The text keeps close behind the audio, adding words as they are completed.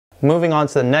Moving on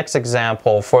to the next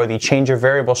example for the change of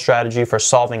variable strategy for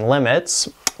solving limits,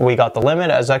 we got the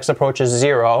limit as x approaches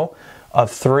 0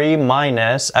 of 3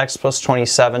 minus x plus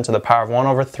 27 to the power of 1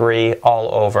 over 3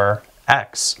 all over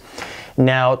x.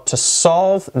 Now, to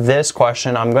solve this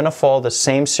question, I'm going to follow the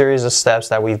same series of steps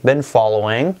that we've been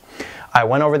following. I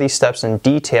went over these steps in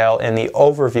detail in the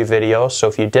overview video, so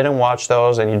if you didn't watch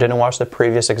those and you didn't watch the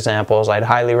previous examples, I'd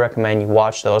highly recommend you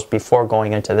watch those before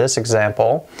going into this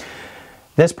example.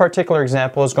 This particular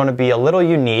example is going to be a little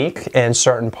unique in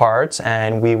certain parts,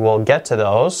 and we will get to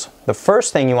those. The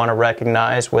first thing you want to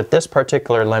recognize with this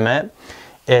particular limit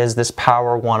is this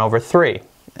power 1 over 3.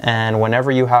 And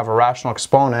whenever you have a rational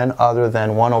exponent other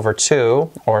than 1 over 2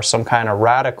 or some kind of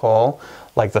radical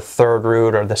like the third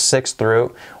root or the sixth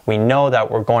root, we know that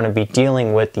we're going to be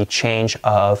dealing with the change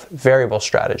of variable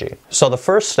strategy. So the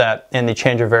first step in the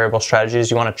change of variable strategy is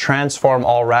you want to transform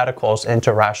all radicals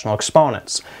into rational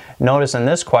exponents. Notice in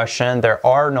this question there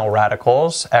are no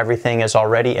radicals, everything is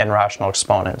already in rational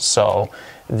exponents. So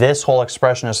this whole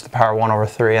expression is to the power 1 over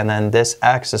 3, and then this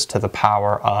x is to the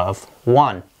power of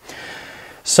 1.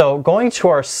 So going to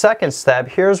our second step,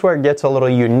 here's where it gets a little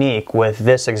unique with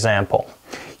this example.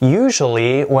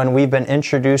 Usually when we've been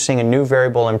introducing a new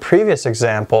variable in previous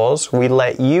examples, we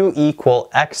let u equal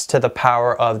x to the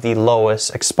power of the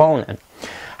lowest exponent.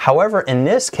 However, in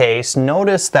this case,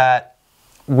 notice that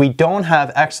we don't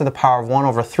have x to the power of 1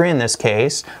 over 3 in this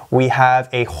case. We have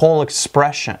a whole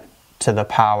expression to the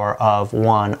power of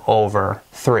 1 over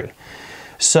 3.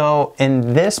 So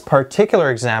in this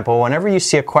particular example, whenever you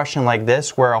see a question like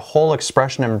this where a whole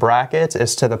expression in brackets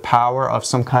is to the power of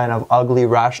some kind of ugly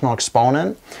rational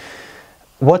exponent,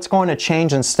 what's going to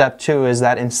change in step 2 is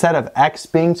that instead of x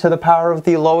being to the power of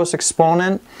the lowest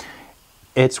exponent,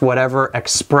 it's whatever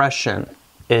expression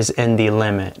is in the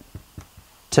limit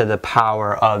to the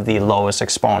power of the lowest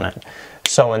exponent.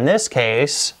 So in this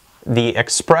case, the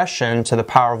expression to the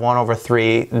power of 1 over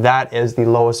 3, that is the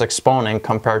lowest exponent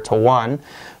compared to 1.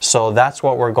 So that's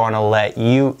what we're going to let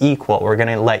u equal. We're going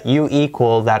to let u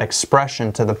equal that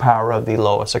expression to the power of the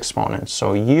lowest exponent.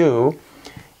 So u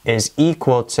is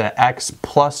equal to x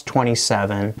plus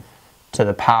 27 to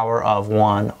the power of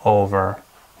 1 over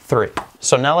 3.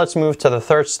 So now let's move to the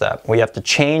third step. We have to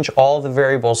change all the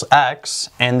variables x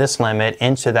and this limit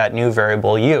into that new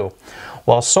variable u.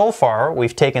 Well, so far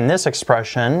we've taken this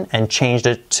expression and changed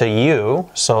it to u,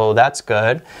 so that's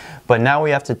good. But now we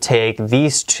have to take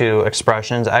these two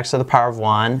expressions, x to the power of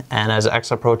 1 and as x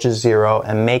approaches 0,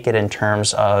 and make it in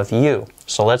terms of u.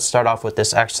 So let's start off with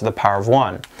this x to the power of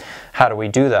 1. How do we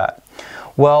do that?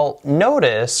 Well,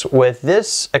 notice with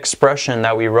this expression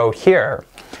that we wrote here,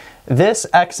 this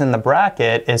x in the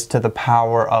bracket is to the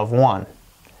power of 1.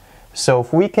 So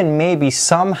if we can maybe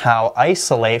somehow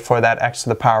isolate for that x to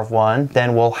the power of 1,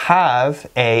 then we'll have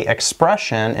an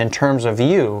expression in terms of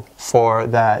u for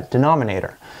that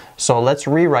denominator. So let's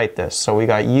rewrite this. So we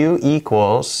got u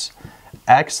equals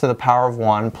x to the power of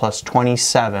 1 plus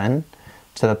 27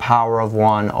 to the power of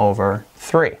 1 over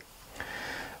 3.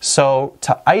 So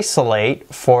to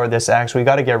isolate for this x, we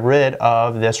got to get rid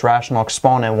of this rational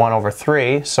exponent 1 over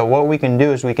 3. So what we can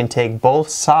do is we can take both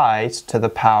sides to the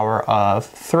power of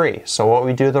 3. So what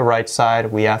we do to the right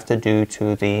side, we have to do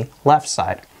to the left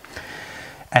side.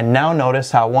 And now notice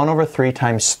how 1 over 3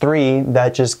 times 3,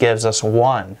 that just gives us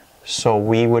 1. So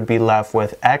we would be left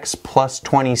with x plus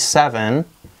 27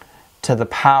 to the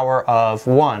power of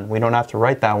 1. We don't have to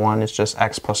write that 1, it's just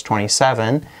x plus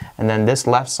 27. And then this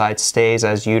left side stays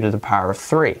as u to the power of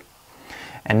 3.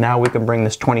 And now we can bring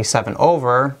this 27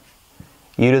 over.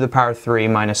 U to the power of 3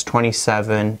 minus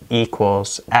 27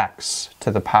 equals x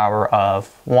to the power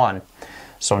of 1.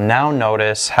 So now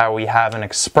notice how we have an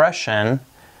expression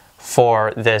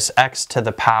for this x to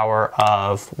the power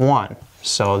of 1.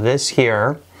 So this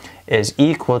here is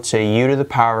equal to u to the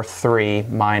power of 3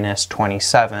 minus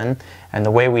 27. And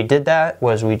the way we did that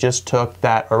was we just took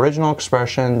that original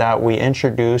expression that we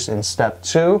introduced in step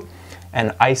 2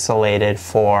 and isolated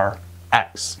for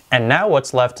x. And now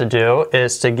what's left to do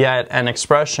is to get an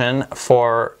expression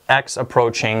for x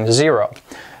approaching 0.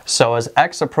 So as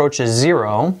x approaches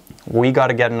 0, we got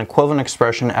to get an equivalent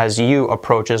expression as u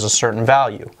approaches a certain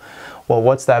value. Well,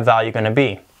 what's that value going to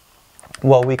be?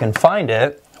 Well, we can find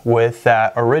it with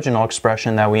that original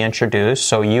expression that we introduced.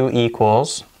 So u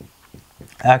equals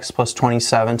x plus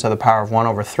 27 to the power of 1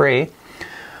 over 3.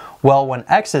 Well, when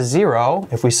x is 0,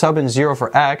 if we sub in 0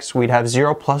 for x, we'd have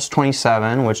 0 plus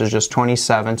 27, which is just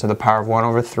 27 to the power of 1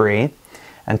 over 3.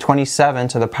 And 27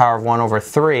 to the power of 1 over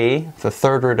 3, the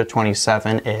third root of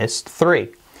 27, is 3.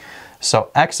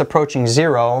 So x approaching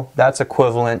 0, that's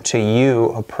equivalent to u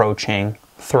approaching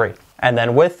 3. And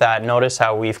then with that, notice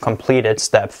how we've completed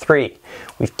step 3.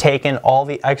 We've taken all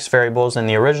the x variables in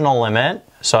the original limit,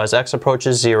 so as x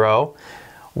approaches 0,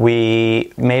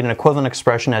 we made an equivalent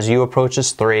expression as u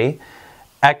approaches 3.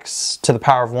 X to the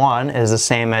power of 1 is the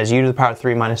same as u to the power of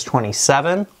 3 minus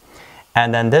 27.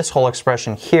 And then this whole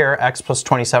expression here, x plus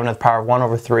 27 to the power of 1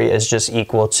 over 3, is just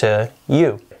equal to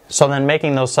u. So then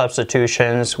making those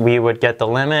substitutions, we would get the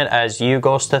limit as u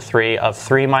goes to 3 of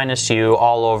 3 minus u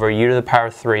all over u to the power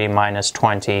of 3 minus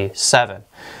 27.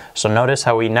 So notice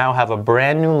how we now have a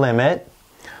brand new limit,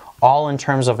 all in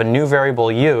terms of a new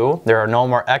variable u. There are no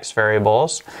more x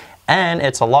variables, and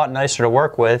it's a lot nicer to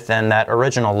work with than that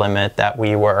original limit that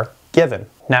we were given.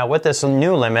 Now with this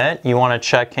new limit, you want to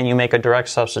check, can you make a direct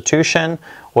substitution?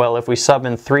 Well, if we sub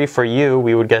in 3 for u,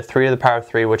 we would get 3 to the power of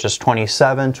 3, which is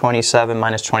 27. 27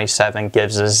 minus 27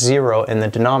 gives us 0 in the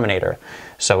denominator.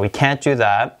 So we can't do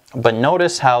that. But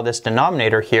notice how this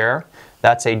denominator here,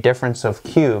 that's a difference of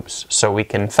cubes, so we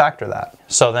can factor that.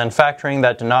 So then factoring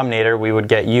that denominator, we would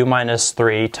get u minus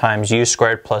 3 times u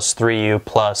squared plus 3u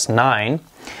plus 9.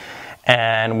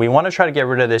 And we want to try to get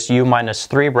rid of this u minus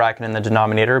 3 bracket in the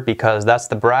denominator because that's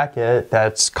the bracket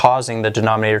that's causing the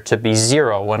denominator to be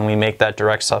 0 when we make that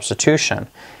direct substitution.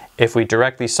 If we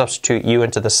directly substitute u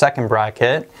into the second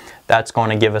bracket, that's going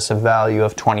to give us a value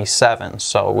of 27.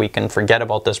 So we can forget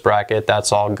about this bracket,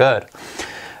 that's all good.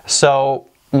 So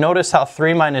notice how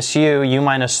 3 minus u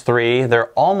minus 3, they're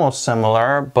almost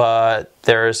similar, but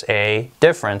there's a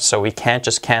difference, so we can't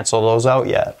just cancel those out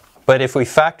yet. But if we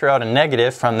factor out a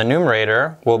negative from the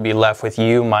numerator, we'll be left with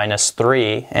u minus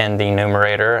 3 in the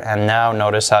numerator, and now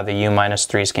notice how the u minus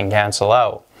 3's can cancel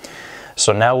out.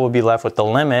 So now we'll be left with the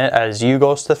limit as u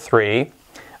goes to 3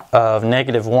 of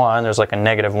negative 1, there's like a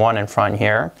negative 1 in front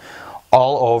here,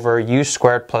 all over u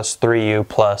squared plus 3u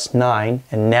plus 9,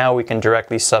 and now we can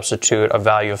directly substitute a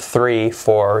value of 3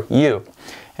 for u.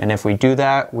 And if we do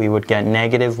that, we would get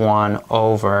negative 1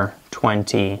 over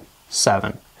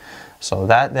 27. So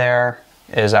that there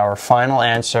is our final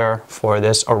answer for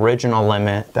this original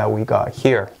limit that we got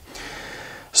here.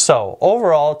 So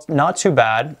overall, not too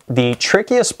bad. The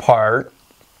trickiest part,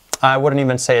 I wouldn't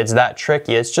even say it's that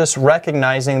tricky, it's just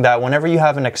recognizing that whenever you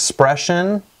have an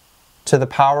expression to the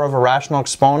power of a rational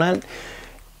exponent,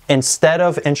 instead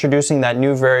of introducing that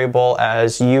new variable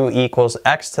as u equals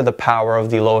x to the power of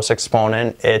the lowest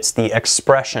exponent, it's the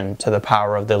expression to the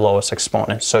power of the lowest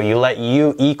exponent. So you let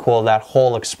u equal that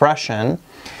whole expression,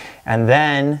 and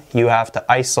then you have to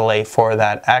isolate for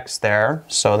that x there.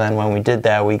 So then when we did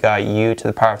that, we got u to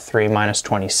the power of 3 minus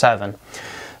 27.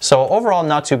 So overall,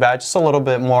 not too bad, just a little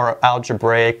bit more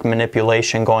algebraic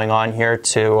manipulation going on here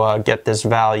to get this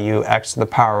value x to the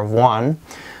power of 1.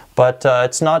 But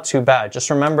it's not too bad. Just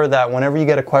remember that whenever you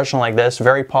get a question like this,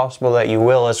 very possible that you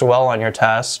will as well on your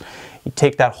test, you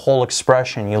take that whole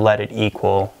expression, you let it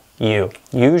equal u.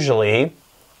 Usually,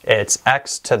 it's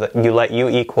you let u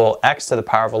equal x to the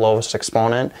power of the lowest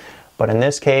exponent, but in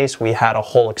this case, we had a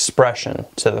whole expression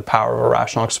to the power of a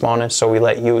rational exponent, so we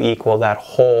let u equal that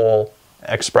whole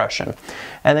expression.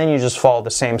 And then you just follow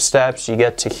the same steps. You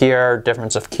get to here,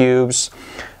 difference of cubes,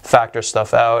 factor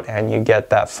stuff out, and you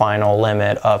get that final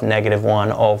limit of negative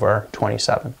 1 over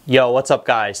 27. Yo, what's up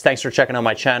guys? Thanks for checking out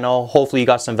my channel. Hopefully you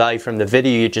got some value from the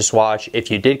video you just watched.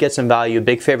 If you did get some value,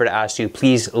 big favor to ask you,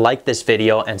 please like this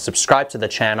video and subscribe to the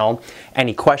channel.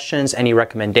 Any questions, any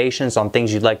recommendations on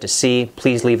things you'd like to see,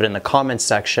 please leave it in the comments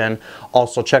section.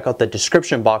 Also check out the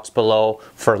description box below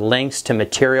for links to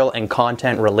material and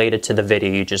content related to the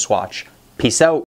video you just watched. Peace out.